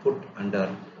were put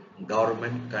under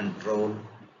government control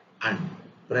and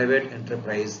private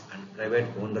enterprise and private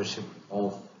ownership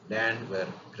of land were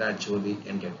gradually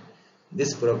ended.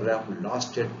 This program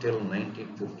lasted till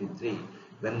 1953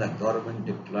 when the government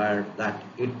declared that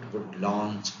it would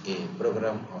launch a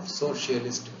program of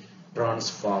socialist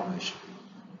transformation.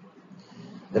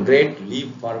 The Great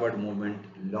Leap Forward movement,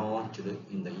 launched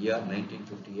in the year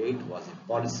 1958, was a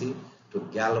policy to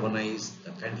galvanize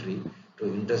the country to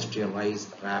industrialize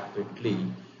rapidly.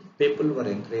 People were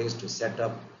encouraged to set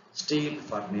up steel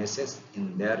furnaces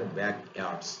in their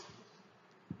backyards.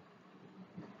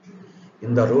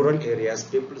 In the rural areas,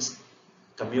 people's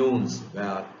communes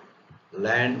where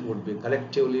land would be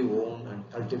collectively owned and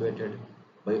cultivated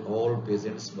by all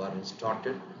peasants were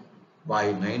started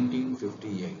by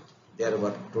 1958. There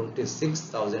were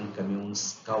 26,000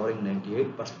 communes covering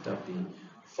 98% of the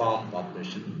farm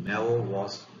population. Mao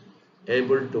was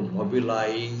able to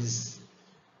mobilize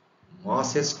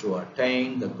masses to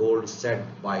attain the goal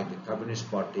set by the Communist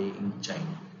Party in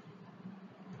China.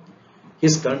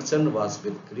 His concern was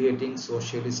with creating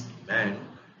socialist man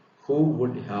who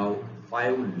would have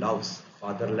five loves: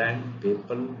 fatherland,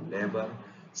 people, labor,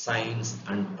 science,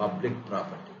 and public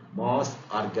property. Mass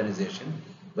organizations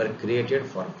were created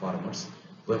for farmers,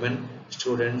 women,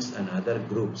 students, and other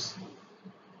groups.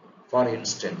 For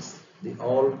instance, the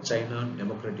All China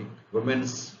Democratic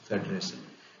Women's Federation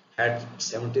had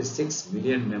 76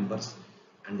 million members,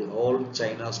 and the All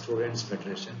China Students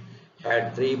Federation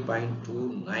had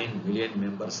 3.29 million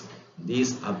members.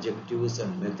 These objectives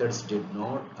and methods did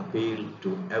not appeal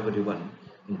to everyone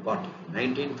in party.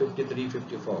 In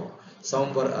 1953-54,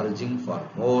 some were urging for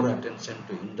more attention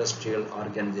to industrial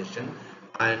organization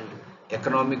and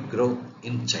economic growth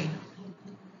in China.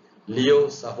 Liu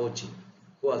Shaoqi,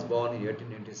 who was born in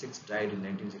 1896, died in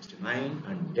 1969,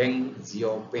 and Deng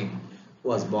Xiaoping, who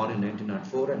was born in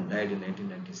 1904 and died in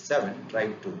 1997,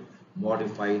 tried to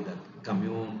modify the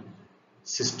commune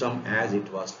system as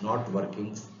it was not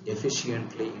working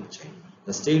efficiently in China.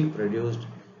 The steel produced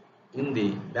in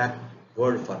the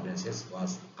backward furnaces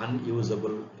was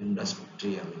unusable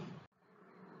industrially.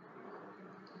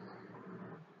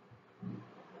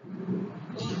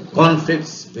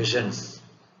 Conflicts, visions.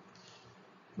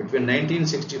 Between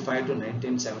 1965 to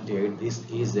 1978, this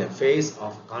is a phase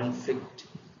of conflict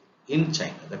in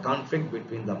China. The conflict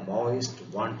between the Maoists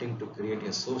wanting to create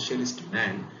a socialist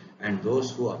man and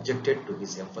those who objected to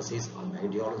his emphasis on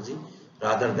ideology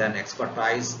rather than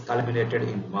expertise culminated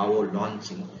in Mao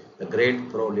launching the Great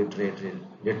Proletarian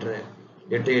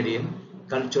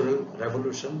Cultural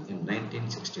Revolution in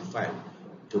 1965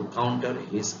 to counter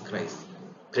his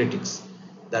critics.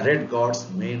 The Red Guards,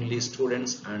 mainly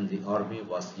students and the army,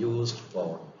 was used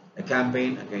for a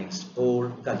campaign against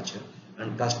old culture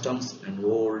and customs and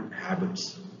old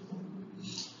habits.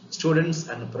 Students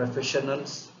and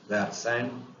professionals were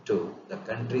sent to the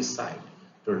countryside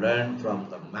to learn from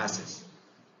the masses.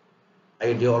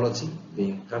 Ideology,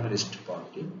 being Communist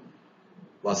Party,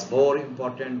 was more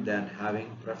important than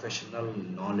having professional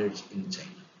knowledge in China.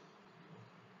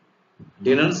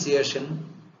 Denunciation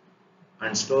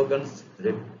and slogans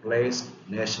replaced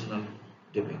national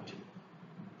debate.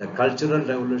 The Cultural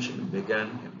Revolution began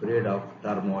a period of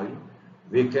turmoil,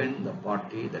 weakened the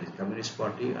party, that is Communist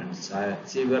Party, and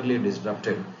severely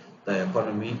disrupted the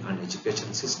economy and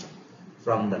education system.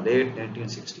 From the late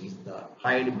 1960s, the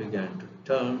tide began to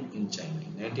turn in China.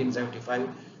 In 1975,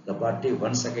 the party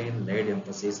once again laid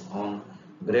emphasis on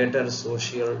greater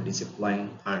social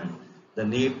discipline and the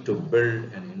need to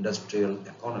build an industrial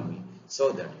economy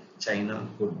so that China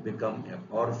could become a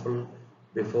powerful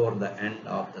before the end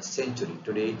of the century.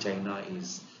 Today, China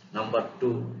is number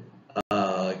two,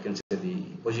 I can say the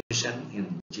position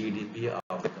in GDP of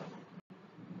Africa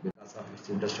because of its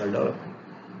industrial development.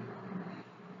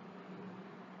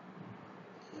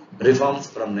 Reforms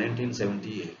from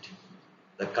 1978.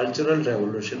 The Cultural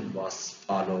Revolution was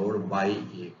followed by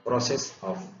a process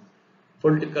of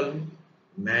political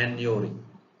maneuvering.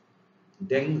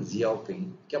 Deng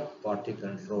Xiaoping kept party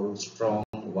control strong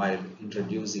while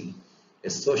introducing a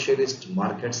socialist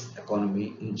markets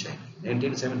economy in China. In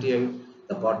 1978,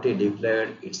 the party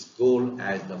declared its goal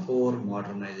as the four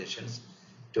modernizations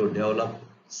to develop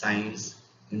science,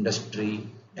 industry,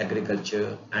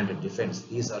 agriculture, and defense.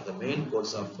 These are the main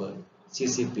goals of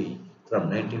CCP from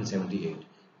 1978.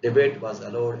 Debate was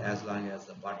allowed as long as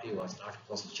the party was not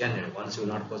questioned. Once you are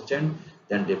not questioned,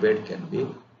 then debate can be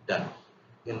done.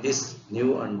 In this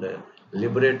new and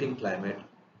liberating climate,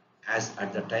 as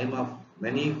at the time of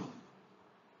many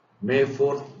May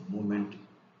 4th movement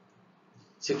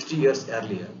 60 years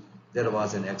earlier, there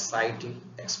was an exciting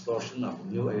explosion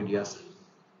of new ideas in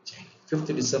China.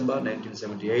 5th December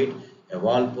 1978, a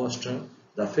wall poster,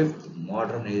 the fifth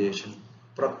modernization,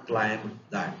 proclaimed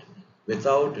that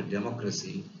without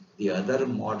democracy, the other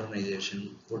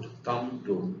modernization would come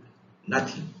to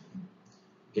nothing.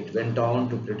 It went on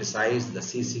to criticize the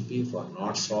CCP for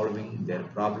not solving their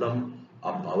problem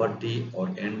of poverty or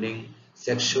ending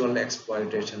sexual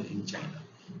exploitation in China,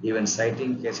 even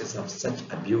citing cases of such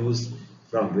abuse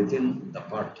from within the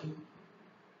party.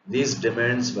 These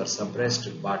demands were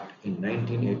suppressed, but in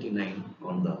 1989,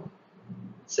 on the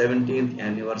 17th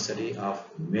anniversary of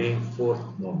May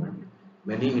 4th movement,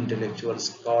 many intellectuals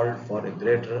called for a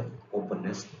greater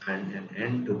openness and an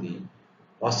end to the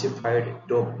ossified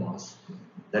dogmas,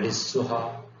 that is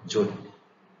Suha Jodi.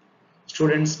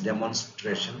 Students'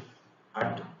 demonstration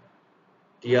at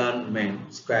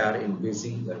Tiananmen Square in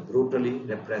Beijing were brutally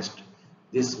repressed.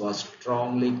 This was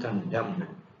strongly condemned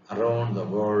around the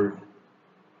world.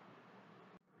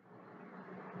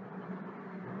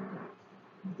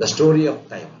 The story of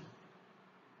Taiwan.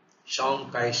 Chiang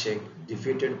Kai-shek,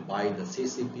 defeated by the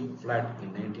CCP, fled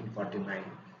in 1949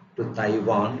 to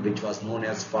Taiwan, which was known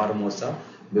as Formosa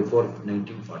before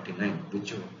 1949,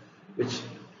 which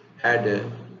had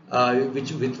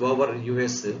which with over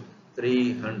US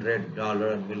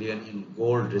 $300 million in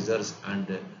gold reserves and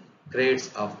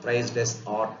crates of priceless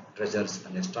art treasures,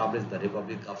 and established the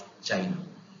Republic of China.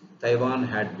 Taiwan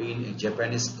had been a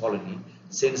Japanese colony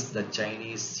since the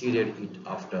Chinese ceded it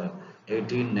after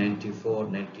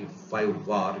 1894-95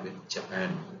 war with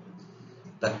Japan.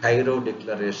 The Cairo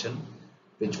Declaration,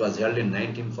 which was held in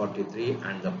 1943,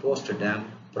 and the Potsdam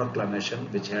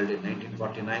Proclamation, which held in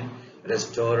 1949,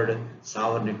 restored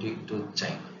sovereignty to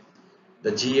China.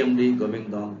 The GMD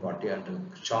Kuomintang Party under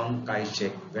Chiang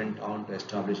Kai-shek went on to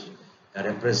establish a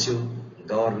repressive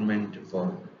government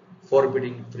for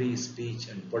forbidding free speech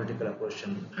and political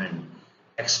opposition and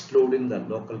excluding the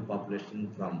local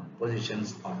population from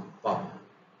positions of power.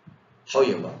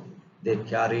 However, they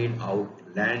carried out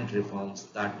land reforms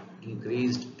that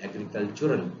increased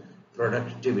agricultural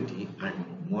productivity and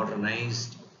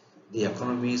modernized the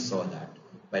economy so that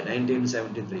by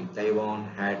 1973 Taiwan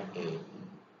had a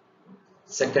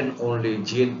second only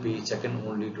GNP, second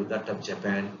only to that of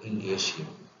Japan in Asia.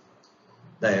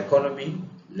 The economy,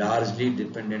 largely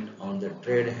dependent on the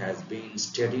trade, has been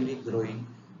steadily growing,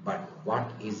 but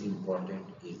what is important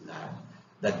is that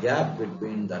the gap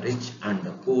between the rich and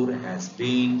the poor has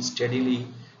been steadily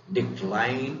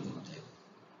declining.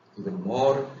 Even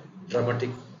more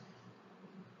dramatic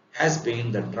has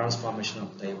been the transformation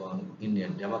of Taiwan in a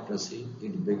democracy.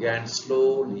 It began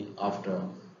slowly after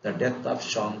the death of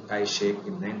Chiang Kai-shek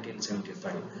in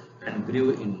 1975 and grew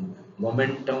in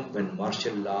momentum when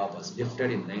martial law was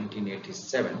lifted in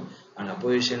 1987 and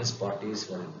opposition parties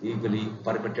were legally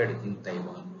permitted in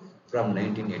Taiwan from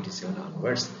 1987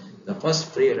 onwards. The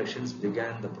first free elections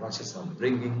began the process of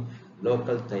bringing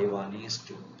local Taiwanese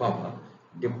to power.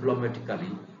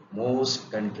 Diplomatically, most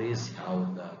countries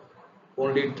have the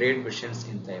only trade missions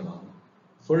in Taiwan.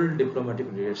 Full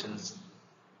diplomatic relations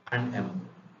and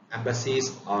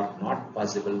embassies are not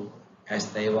possible as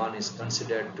Taiwan is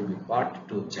considered to be part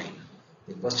to China.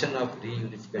 The question of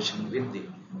reunification with the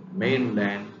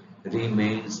mainland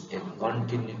remains a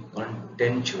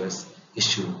contentious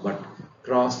issue, but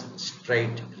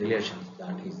cross-strait relations,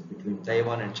 that is, between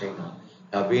Taiwan and China,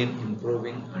 have been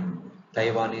improving, and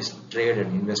Taiwanese trade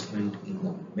and investment in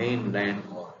the mainland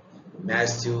are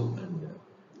massive, and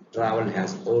travel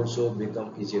has also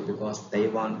become easier because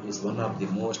Taiwan is one of the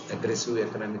most aggressive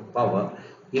economic power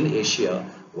in Asia.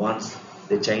 Once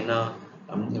the China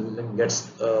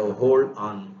gets a hold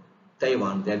on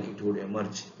Taiwan, then it would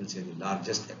emerge as the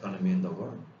largest economy in the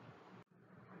world.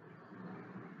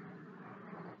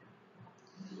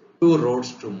 Two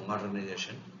roads to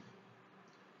modernization.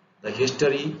 The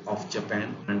history of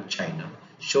Japan and China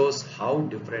shows how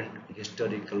different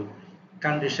historical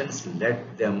conditions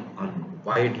led them on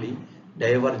widely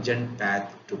divergent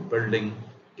paths to building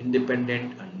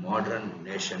independent and modern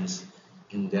nations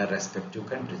in their respective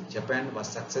countries. Japan was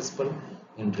successful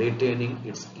in retaining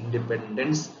its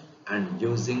independence and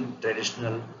using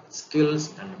traditional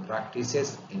skills and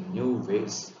practices in new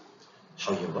ways.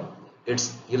 However,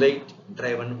 its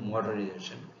elite-driven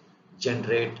modernization,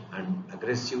 generate and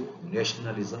aggressive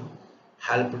nationalism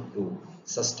helped to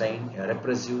sustain a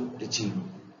repressive regime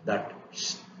that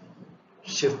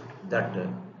shift that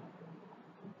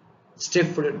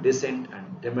stifled dissent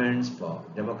and demands for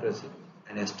democracy,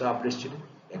 and established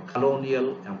a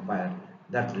colonial empire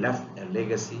that left a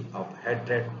legacy of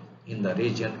hatred in the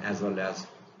region as well as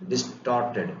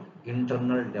distorted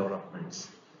internal developments.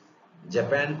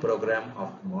 Japan program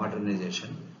of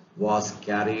modernization was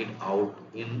carried out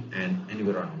in an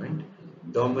environment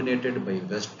dominated by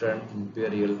Western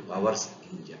imperial powers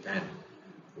in Japan.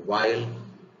 While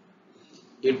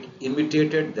it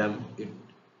imitated them, it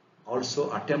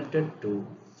also attempted to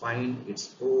find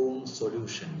its own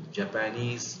solution.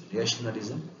 Japanese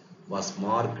nationalism was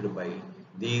marked by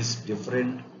these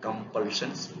different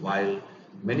compulsions, while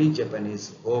many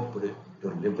Japanese hoped to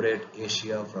liberate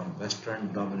Asia from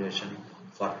Western domination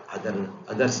for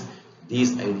others.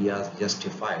 These ideas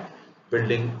justified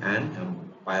building an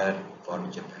empire for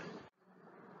Japan.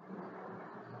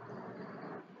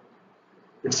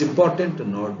 It's important to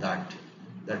note that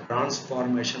the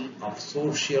transformation of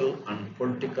social and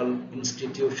political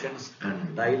institutions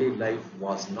and daily life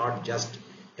was not just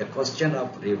a question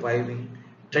of reviving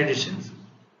traditions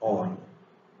or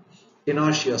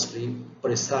tenaciously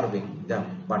preserving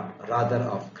them, but rather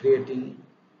of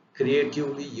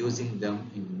creatively using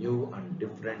them in new and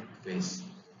different ways.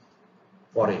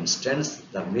 For instance,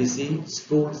 the messy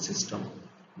school system,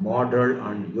 modeled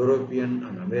on European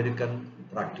and American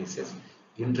practices,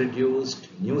 introduced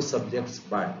new subjects,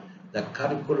 but the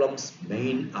curriculum's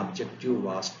main objective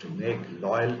was to make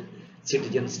loyal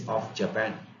citizens of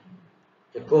Japan.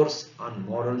 A course on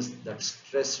morals that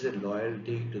stressed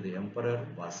loyalty to the emperor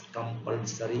was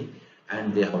compulsory,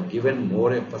 and they have given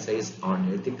more emphasis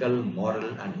on ethical, moral,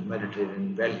 and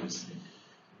humanitarian values.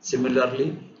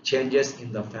 Similarly, changes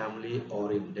in the family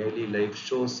or in daily life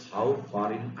shows how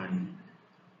foreign and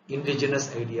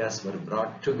indigenous ideas were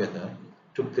brought together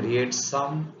to create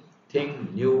something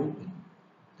new.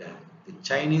 The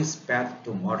Chinese path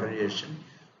to modernization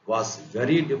was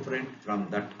very different from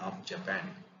that of Japan.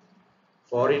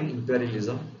 Foreign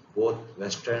imperialism, both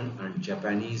Western and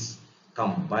Japanese,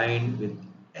 combined with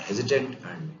a hesitant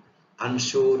and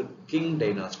unsure king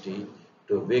dynasty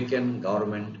to weaken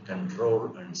government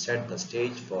control and set the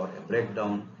stage for a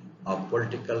breakdown of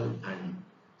political and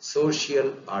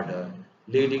social order,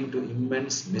 leading to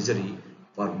immense misery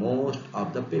for most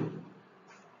of the people.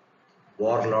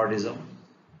 Warlordism,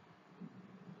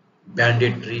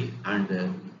 banditry,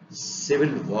 and civil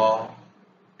war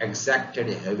exacted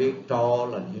a heavy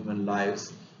toll on human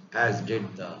lives, as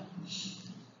did the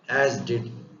as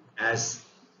did as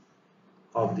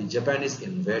of the Japanese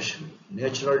invasion.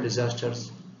 Natural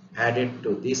disasters added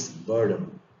to this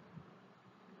burden.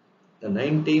 The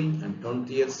 19th and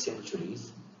 20th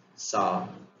centuries saw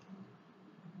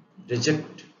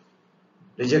reject,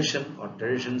 rejection of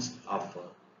traditions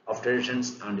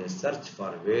and a search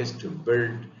for ways to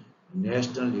build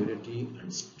national unity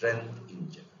and strength in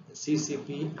Japan. The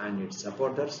CCP and its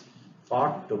supporters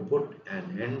fought to put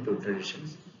an end to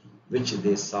traditions which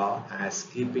they saw as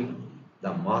keeping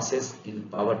the masses in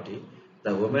poverty,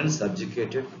 the women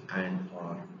subjugated, and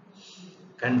our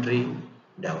country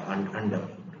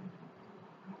undeveloped.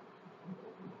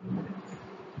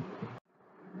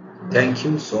 Thank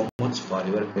you so much for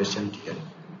your patient hearing.